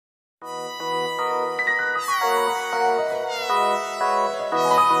僕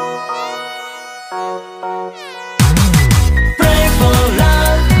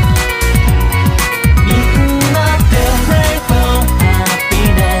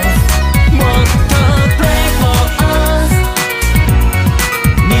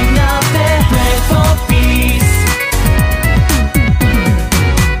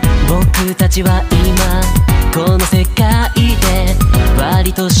たちは今この世界で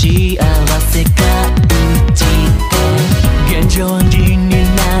割と幸せ感じて現状人に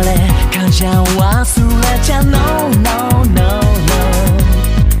なれ感謝を忘れちゃ No No No No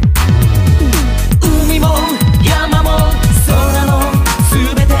海も山も空も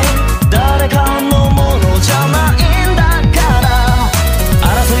全て誰かのものじゃないんだから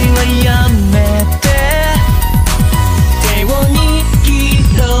争いはやめて手を握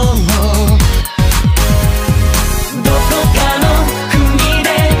ろうどこかの国で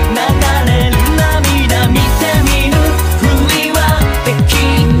流れる涙見て見ぬふりはでき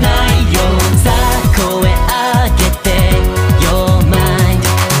ないよさあ声上げて Your mind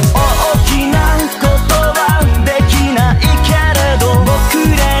大きなことはできないけれど僕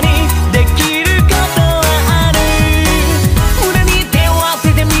らにできることはある胸に手を当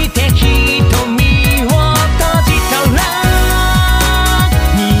ててみて瞳を閉じたら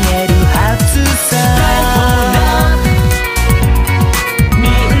見えるはずさみん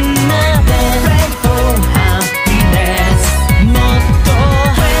なで Pray for happiness もっと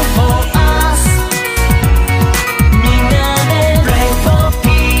Pray for us みんなで Pray for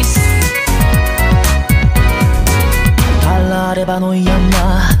peace たらればの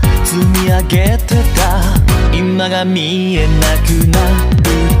山積み上げてた今が見えなくなる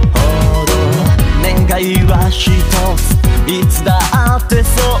ほど願いは一ついつだって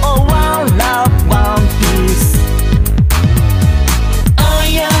そう One love